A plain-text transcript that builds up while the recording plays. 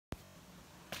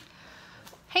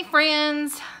Hey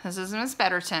friends, this is Miss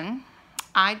Betterton.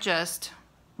 I just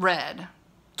read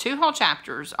 2 whole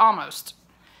chapters, almost,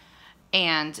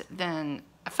 and then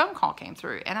a phone call came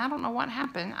through, and I don't know what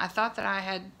happened. I thought that I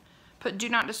had put Do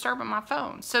Not Disturb on my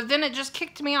phone, so then it just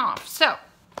kicked me off. So,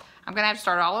 I'm going to have to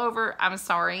start all over. I'm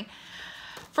sorry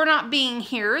for not being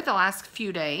here the last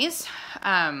few days.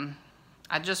 I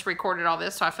just recorded all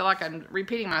this, so I feel like I'm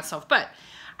repeating myself, but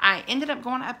I ended up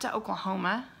going up to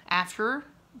Oklahoma after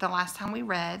the last time we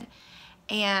read,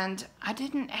 and I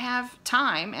didn't have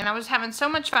time, and I was having so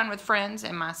much fun with friends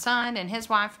and my son and his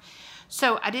wife,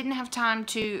 so I didn't have time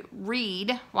to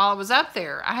read while I was up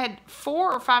there. I had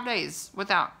 4 or 5 days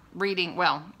without reading,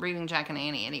 well, reading Jack and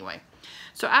Annie anyway.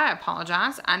 So I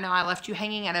apologize. I know I left you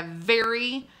hanging at a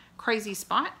very crazy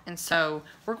spot, and so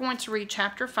we're going to read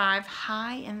chapter 5,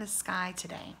 High in the Sky,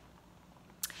 today.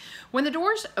 When the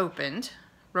doors opened,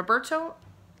 Roberto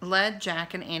led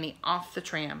Jack and Annie off the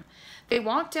tram. They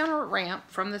walked down a ramp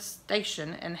from the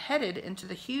station and headed into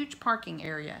the huge parking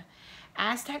area.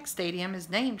 Aztec Stadium is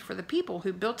named for the people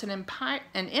who built an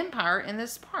empire in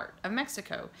this part of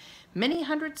Mexico many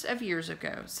hundreds of years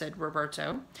ago, said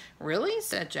Roberto. Really?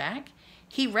 Said Jack.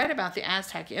 He read about the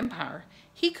Aztec Empire.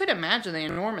 He could imagine the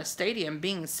enormous stadium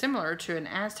being similar to an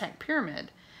Aztec pyramid.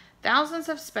 Thousands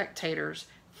of spectators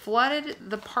flooded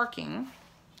the parking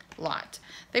lot.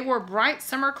 They wore bright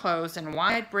summer clothes and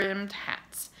wide-brimmed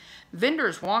hats.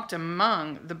 Vendors walked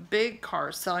among the big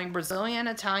cars selling Brazilian,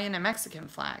 Italian, and Mexican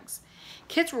flags.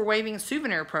 Kids were waving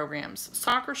souvenir programs,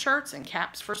 soccer shirts, and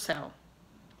caps for sale.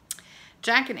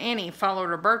 Jack and Annie followed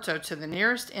Roberto to the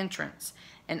nearest entrance,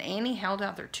 and Annie held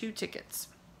out their 2 tickets.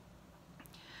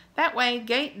 That way,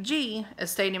 Gate G, a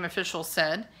stadium official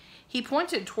said. He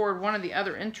pointed toward one of the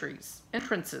other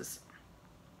entrances.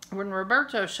 When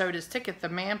Roberto showed his ticket, the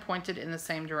man pointed in the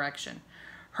same direction.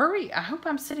 Hurry, I hope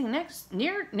I'm sitting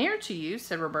near to you,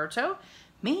 said Roberto.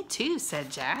 Me too, said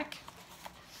Jack.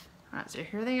 All right, so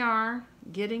here they are,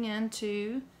 getting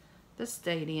into the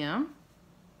stadium.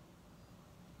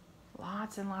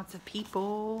 Lots and lots of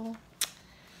people.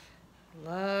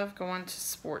 Love going to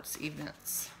sports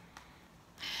events.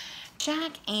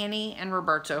 Jack, Annie, and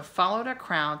Roberto followed a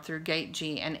crowd through Gate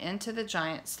G and into the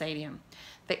giant stadium.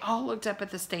 They all looked up at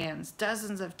the stands.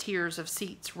 Dozens of tiers of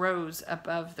seats rose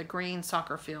above the green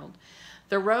soccer field.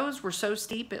 The rows were so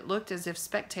steep it looked as if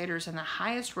spectators in the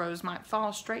highest rows might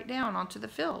fall straight down onto the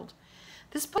field.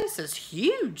 This place is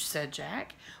huge, said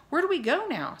Jack. Where do we go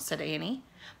now? Said Annie.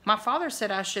 My father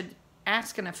said I should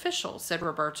ask an official, said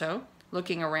Roberto,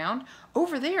 looking around.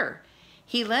 Over there.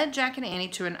 He led Jack and Annie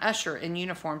to an usher in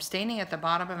uniform standing at the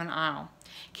bottom of an aisle.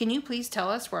 Can you please tell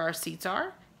us where our seats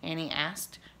are? Annie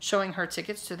asked, showing her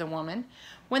tickets to the woman.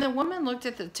 When the woman looked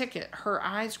at the ticket, her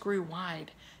eyes grew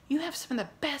wide. You have some of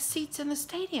the best seats in the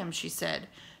stadium, she said.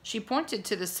 She pointed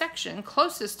to the section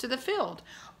closest to the field.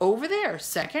 Over there,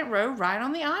 2nd row, right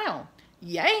on the aisle.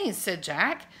 Yay, said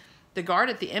Jack. The guard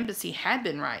at the embassy had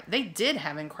been right. They did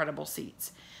have incredible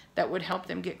seats that would help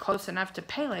them get close enough to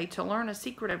Pele to learn a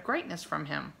secret of greatness from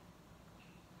him.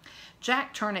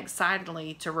 Jack turned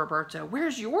excitedly to Roberto.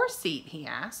 Where's your seat? He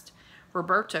asked.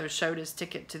 Roberto showed his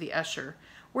ticket to the usher.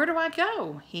 Where do I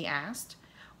go? He asked.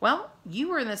 Well, you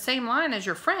were in the same line as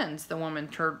your friends, the woman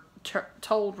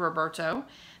told Roberto.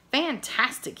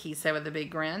 Fantastic, he said with a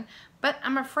big grin. But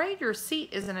I'm afraid your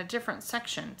seat is in a different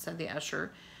section, said the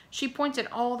usher. She pointed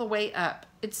all the way up.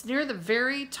 It's near the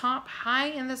very top, high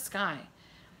in the sky.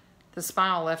 The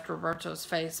smile left Roberto's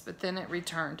face, but then it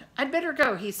returned. I'd better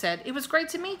go, he said. It was great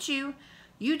to meet you.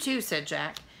 You too, said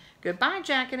Jack. Goodbye,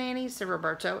 Jack and Annie, said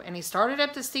Roberto, and he started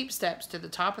up the steep steps to the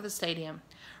top of the stadium.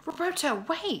 Roberto,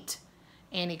 wait,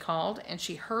 Annie called, and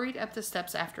she hurried up the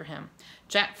steps after him.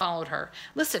 Jack followed her.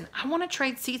 Listen, I want to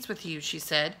trade seats with you, she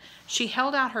said. She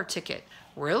held out her ticket.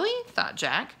 Really? Thought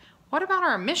Jack. What about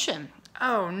our mission?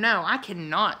 Oh, no, I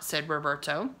cannot, said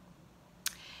Roberto.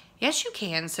 Yes, you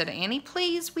can, said Annie.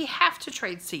 Please, we have to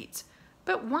trade seats.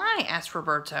 But why? Asked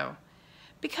Roberto.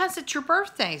 Because it's your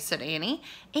birthday, said Annie,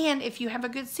 and if you have a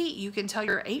good seat, you can tell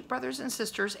your 8 brothers and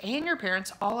sisters and your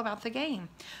parents all about the game.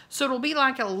 So it'll be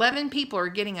like 11 people are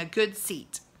getting a good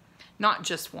seat, not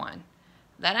just one.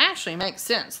 That actually makes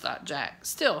sense, thought Jack.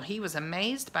 Still, he was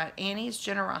amazed by Annie's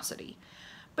generosity.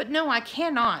 But no, I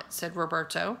cannot, said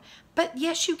Roberto. But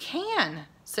yes, you can,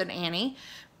 said Annie.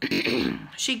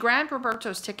 She grabbed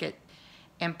Roberto's ticket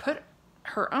and put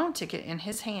her own ticket in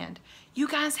his hand. You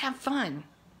guys have fun.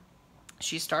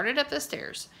 She started up the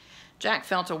stairs. Jack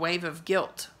felt a wave of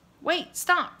guilt. Wait,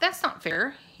 stop. That's not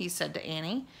fair, he said to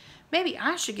Annie. Maybe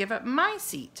I should give up my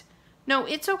seat. No,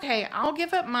 it's okay. I'll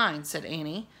give up mine, said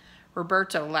Annie.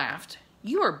 Roberto laughed.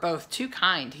 You are both too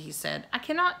kind, he said. I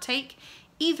cannot take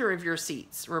either of your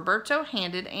seats. Roberto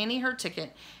handed Annie her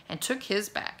ticket and took his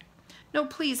back. No,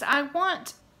 please, I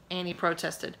want, Annie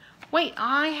protested. Wait,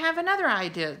 I have another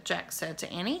idea, Jack said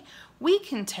to Annie. We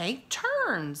can take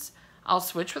turns. I'll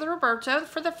switch with Roberto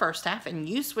for the first half, and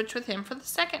you switch with him for the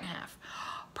second half.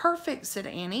 Perfect, said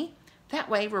Annie. That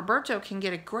way, Roberto can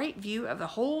get a great view of the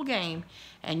whole game,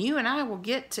 and you and I will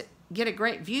get a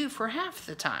great view for half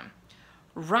the time.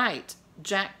 Right.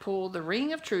 Jack pulled the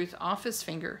ring of truth off his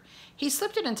finger. He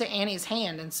slipped it into Annie's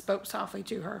hand and spoke softly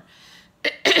to her.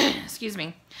 Excuse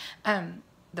me.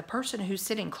 The person who's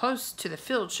sitting close to the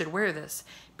field should wear this.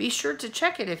 Be sure to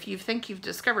check it if you think you've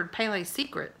discovered Pele's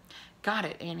secret. Got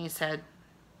it, Annie said,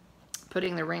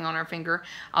 putting the ring on her finger.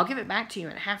 I'll give it back to you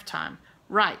at halftime.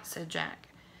 Right, said Jack.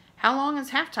 How long is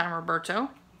halftime,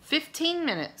 Roberto? 15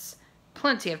 minutes.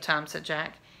 Plenty of time, said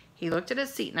Jack. He looked at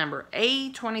his seat number,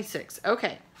 A26.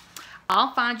 Okay,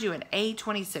 I'll find you at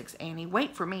A26, Annie.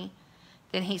 Wait for me.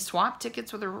 Then he swapped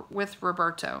tickets with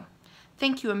Roberto.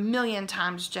 Thank you a million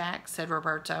times, Jack, said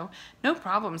Roberto. No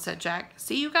problem, said Jack.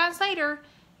 See you guys later.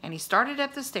 And he started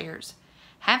up the stairs.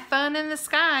 Have fun in the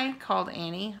sky, called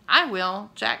Annie. I will.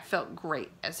 Jack felt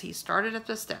great as he started up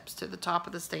the steps to the top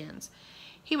of the stands.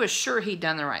 He was sure he'd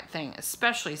done the right thing,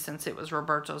 especially since it was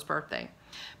Roberto's birthday.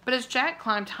 But as Jack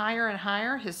climbed higher and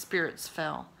higher, his spirits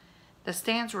fell. The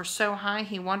stands were so high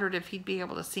he wondered if he'd be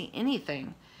able to see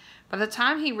anything. By the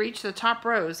time he reached the top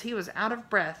rows, he was out of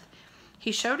breath.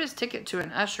 He showed his ticket to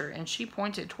an usher, and she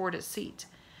pointed toward his seat.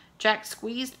 Jack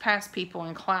squeezed past people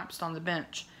and collapsed on the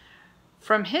bench.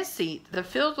 From his seat, the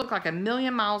field looked like a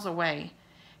million miles away.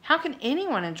 How can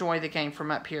anyone enjoy the game from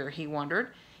up here, he wondered.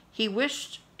 He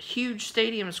wished huge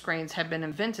stadium screens had been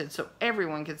invented so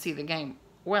everyone could see the game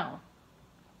well.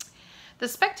 The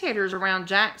spectators around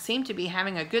Jack seemed to be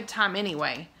having a good time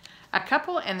anyway. A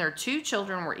couple and their 2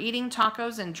 children were eating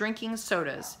tacos and drinking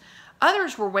sodas.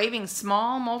 Others were waving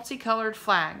small, multicolored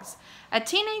flags. A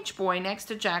teenage boy next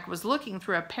to Jack was looking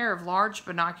through a pair of large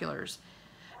binoculars.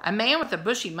 A man with a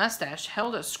bushy mustache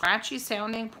held a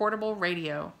scratchy-sounding portable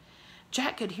radio.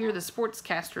 Jack could hear the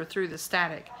sportscaster through the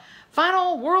static.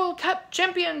 Final World Cup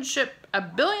Championship.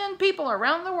 1 billion people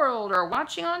around the world are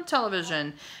watching on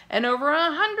television, and over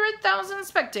 100,000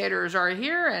 spectators are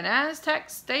here in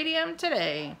Aztec Stadium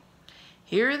today.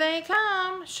 Here they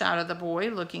come, shouted the boy,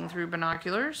 looking through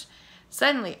binoculars.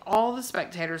 Suddenly, all the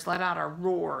spectators let out a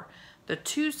roar. The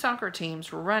 2 soccer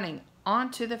teams were running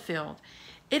onto the field.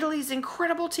 Italy's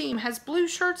incredible team has blue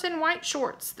shirts and white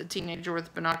shorts, the teenager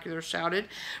with binoculars shouted.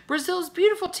 Brazil's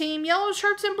beautiful team, yellow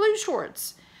shirts and blue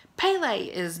shorts. Pele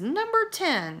is number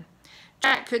 10.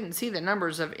 Jack couldn't see the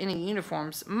numbers of any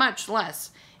uniforms, much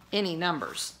less any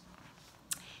numbers.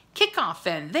 Kickoff,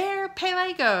 and there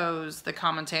Pele goes, the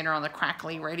commentator on the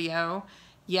crackly radio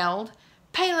yelled.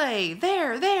 Pele,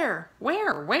 there.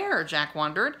 Where? Jack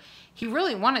wondered. He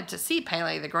really wanted to see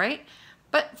Pele the Great,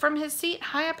 but from his seat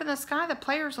high up in the sky, the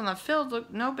players on the field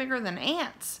looked no bigger than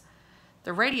ants.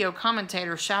 The radio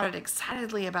commentator shouted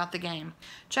excitedly about the game.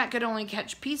 Jack could only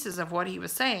catch pieces of what he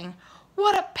was saying.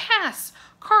 What a pass!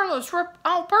 Carlos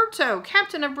Alberto,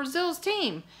 captain of Brazil's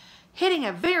team, hitting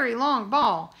a very long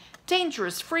ball.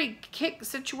 Dangerous free kick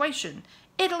situation.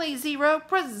 Italy 0,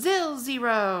 Brazil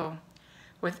 0.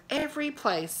 With every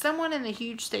play, someone in the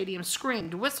huge stadium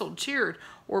screamed, whistled, cheered,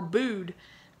 or booed.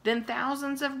 Then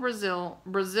thousands of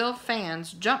Brazil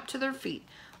fans jumped to their feet,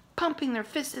 pumping their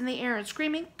fists in the air and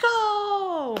screaming,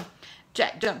 "Go!"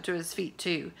 Jack jumped to his feet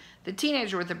too. The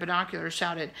teenager with the binoculars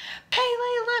shouted, Pele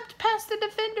leapt past the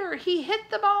defender. He hit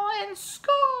the ball and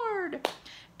scored.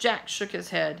 Jack shook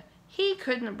his head. He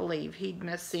couldn't believe he'd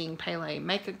missed seeing Pele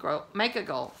make a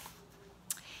goal.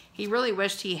 He really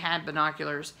wished he had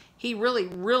binoculars. He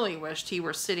really wished he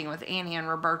were sitting with Annie and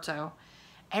Roberto.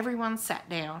 Everyone sat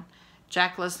down.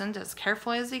 Jack listened as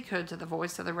carefully as he could to the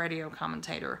voice of the radio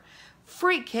commentator.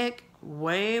 Free kick,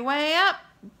 way up.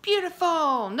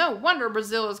 Beautiful. No wonder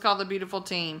Brazil is called the beautiful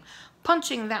team.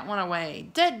 Punching that one away.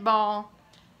 Dead ball.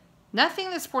 Nothing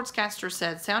the sportscaster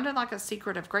said sounded like a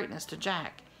secret of greatness to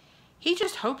Jack. He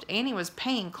just hoped Annie was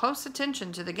paying close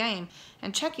attention to the game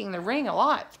and checking the ring a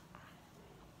lot.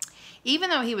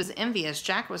 Even though he was envious,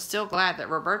 Jack was still glad that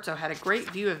Roberto had a great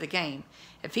view of the game.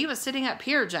 If he was sitting up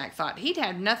here, Jack thought, he'd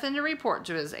have nothing to report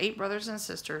to his 8 brothers and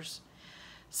sisters.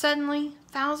 Suddenly,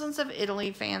 thousands of Italy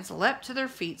fans leapt to their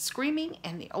feet, screaming,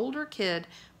 and the older kid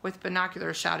with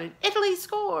binoculars shouted, Italy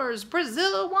scores!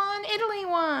 Brazil won! Italy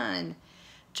won!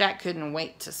 Jack couldn't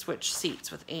wait to switch seats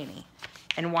with Annie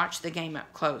and watch the game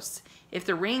up close. If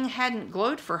the ring hadn't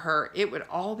glowed for her, it would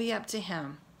all be up to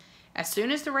him. As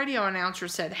soon as the radio announcer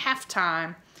said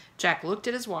halftime, Jack looked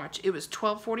at his watch. It was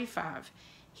 12:45.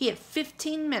 He had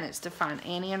 15 minutes to find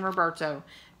Annie and Roberto.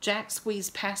 Jack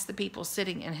squeezed past the people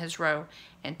sitting in his row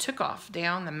and took off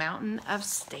down the mountain of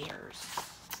stairs.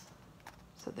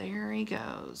 So there he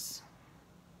goes.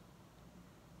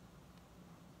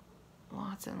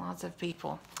 Lots and lots of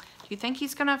people. Do you think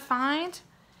he's going to find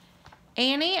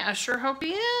Annie? I sure hope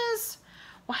he is.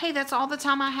 Well, hey, that's all the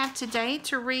time I have today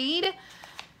to read.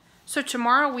 So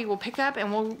tomorrow we will pick up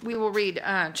and we will read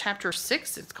chapter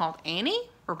 6. It's called Annie,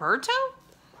 Roberto.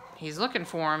 He's looking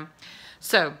for him.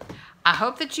 So I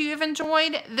hope that you have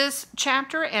enjoyed this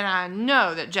chapter, and I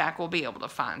know that Jack will be able to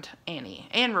find Annie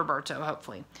and Roberto,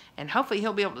 hopefully. And hopefully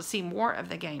he'll be able to see more of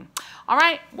the game. All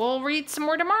right, we'll read some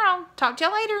more tomorrow. Talk to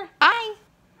you later. Bye.